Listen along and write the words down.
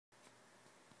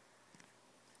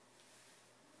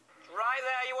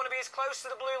as close to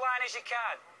the blue line as you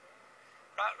can.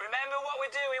 Right, remember what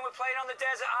we're doing. We're playing on the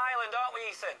desert island, aren't we,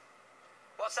 Ethan?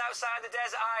 What's outside the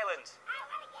desert island?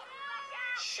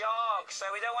 Shark. So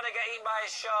we don't want to get eaten by a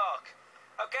shark.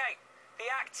 Okay, the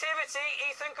activity,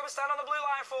 Ethan, come and stand on the blue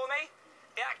line for me.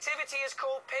 The activity is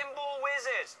called Pinball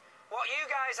Wizard. What you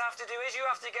guys have to do is you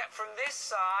have to get from this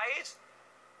side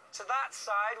to that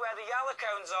side where the yellow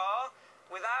cones are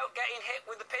without getting hit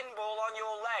with the pinball on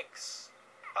your legs.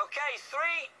 Okay, 3,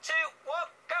 2,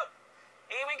 1, go.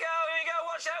 Here we go, here we go.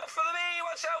 Watch out for me,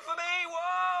 watch out for me.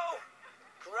 Whoa!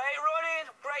 Great running,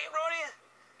 great running.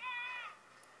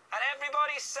 And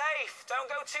everybody's safe. Don't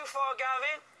go too far,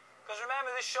 Gavin. Because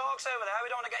remember, there's sharks over there.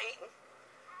 We don't want to get eaten.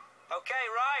 Okay,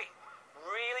 right.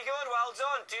 Really good, well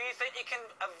done. Do you think you can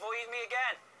avoid me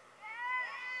again?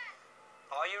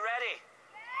 Are you ready?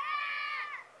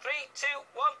 3, 2,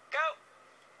 1, go.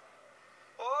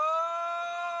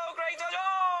 Oh, great dodge.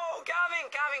 Oh, Gavin,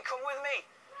 come with me.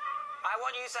 I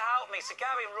want you to help me. So,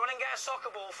 Gavin, run and get a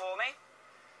soccer ball for me.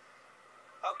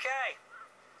 Okay.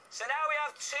 So now we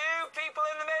have 2 people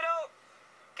in the middle.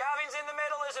 Gavin's in the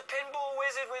middle as a pinball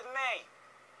wizard with me.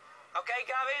 Okay,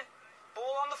 Gavin,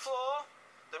 ball on the floor.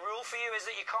 The rule for you is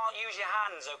that you can't use your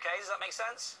hands, okay? Does that make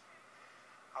sense?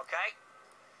 Okay.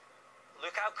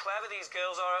 Look how clever these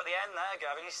girls are at the end there,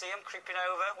 Gavin. You see them creeping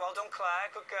over. Well done, Claire.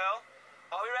 Good girl.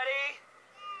 Are we ready?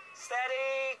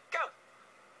 Steady, go.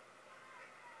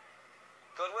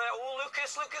 Good work. Oh,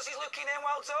 Lucas is looking in.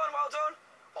 Well done, well done.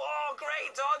 Oh,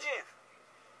 great dodging.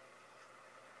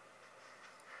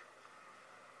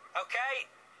 Okay,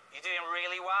 you're doing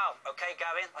really well. Okay,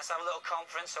 Gavin, let's have a little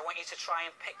conference. I want you to try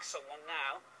and pick someone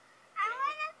now. I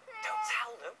want to play. Don't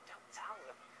tell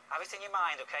them. Have it in your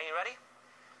mind, okay? You ready?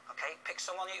 Okay, pick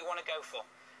someone that you want to go for.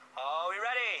 Are we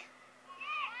ready?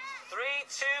 3,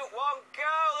 2, 1,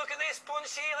 go. Look at this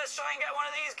bunch here. Let's try and get one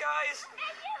of these guys.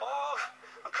 Oh,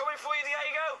 I'm coming for you,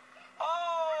 Diego.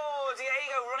 Oh,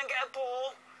 Diego, run and get a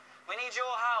ball. We need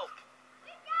your help.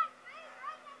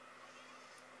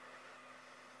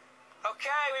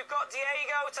 Okay, we've got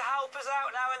Diego to help us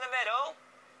out now in the middle.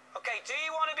 Okay, do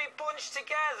you want to be bunched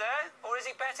together, or is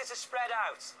it better to spread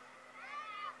out?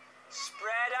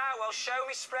 Spread out. Well, show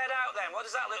me spread out then. What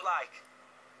does that look like?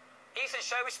 Ethan,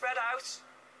 show me spread out.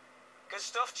 Good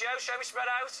stuff. Joe, show me spread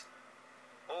out.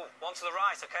 Oh, one to the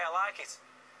right. Okay, I like it.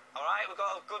 All right, we've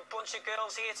got a good bunch of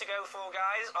girls here to go for,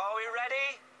 guys. Are we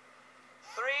ready?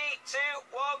 3, 2,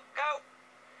 1, go.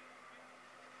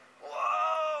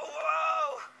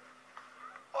 Whoa.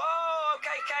 Whoa,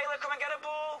 okay, Kayla, come and get a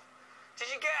ball.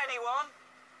 Did you get anyone?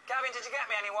 Gavin, did you get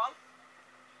me anyone?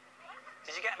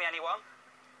 Did you get me anyone?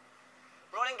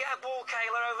 Run and get a ball,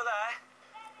 Kayla, over there.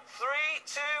 3,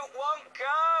 2, 1,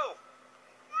 go.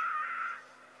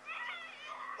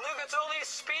 Look at all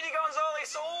these speedy guns, all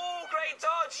this. Oh, great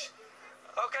dodge.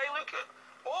 Okay, look at...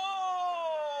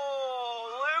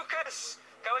 Oh, Lucas.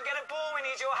 Go and get a ball. We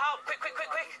need your help.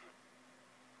 Quick.